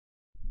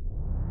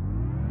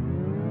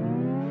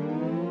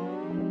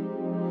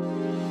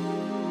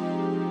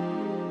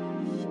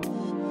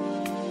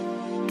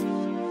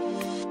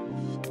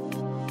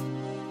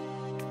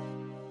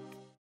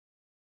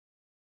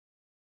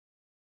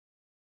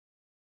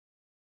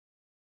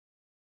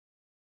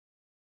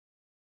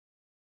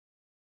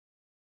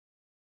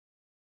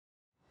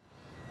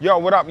Yo,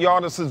 what up, y'all?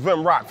 This is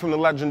Vim Rock from the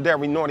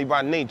legendary Naughty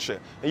by Nature,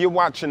 and you're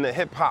watching the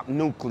Hip Hop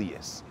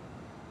Nucleus.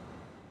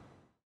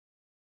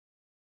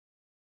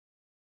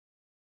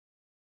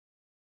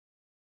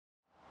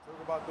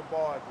 Talk about the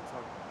bar at the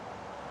tunnel.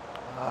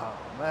 Oh,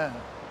 man.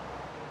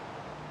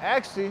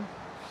 Actually,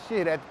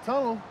 shit, at the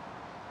tunnel,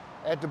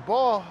 at the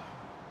bar,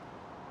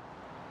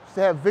 used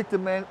to have Victor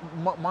Martinez,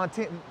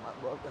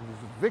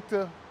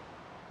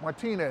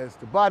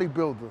 the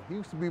bodybuilder. He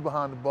used to be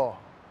behind the bar.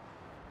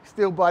 He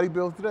still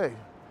bodybuilds today.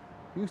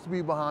 He used to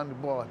be behind the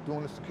bar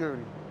doing the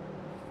security.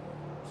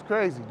 It's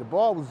crazy. The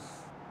bar was,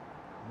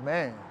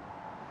 man,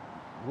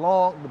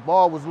 long. The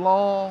bar was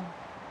long.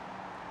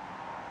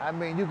 I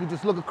mean, you could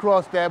just look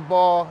across that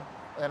bar,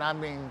 and I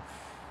mean,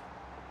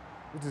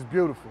 it was just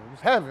beautiful. It was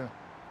heaven.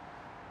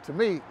 To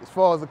me, as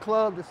far as the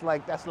club, that's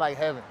like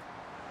heaven.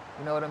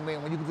 You know what I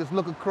mean? When you can just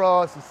look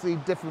across and see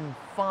different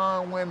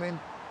fine women,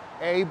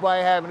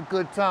 everybody having a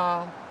good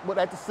time, but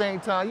at the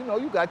same time, you know,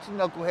 you got your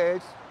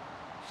knuckleheads.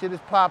 Shit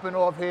is popping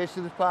off here,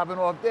 shit is popping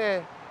off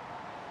there.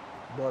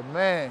 But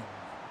man,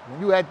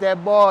 when you at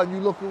that bar and you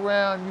look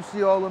around, you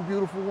see all them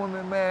beautiful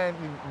women, man,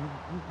 you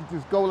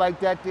just go like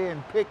that there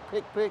and pick.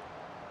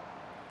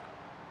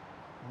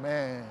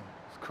 Man,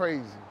 it's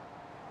crazy.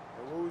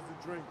 And what was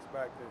the drinks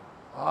back then?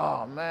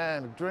 Oh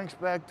man, the drinks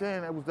back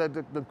then, that was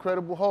the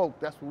Incredible Hulk.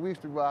 That's what we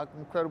used to rock,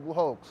 Incredible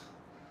Hulks.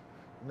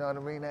 You know what I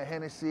mean? That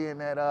Hennessy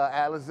and that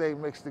Alizé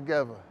mixed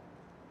together.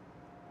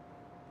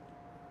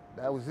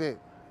 That was it.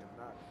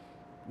 Hypnotic.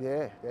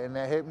 Yeah, and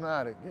that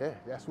Hypnotic, yeah,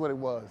 that's what it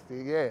was.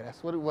 Yeah,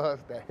 that's what it was,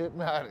 that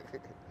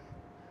Hypnotic.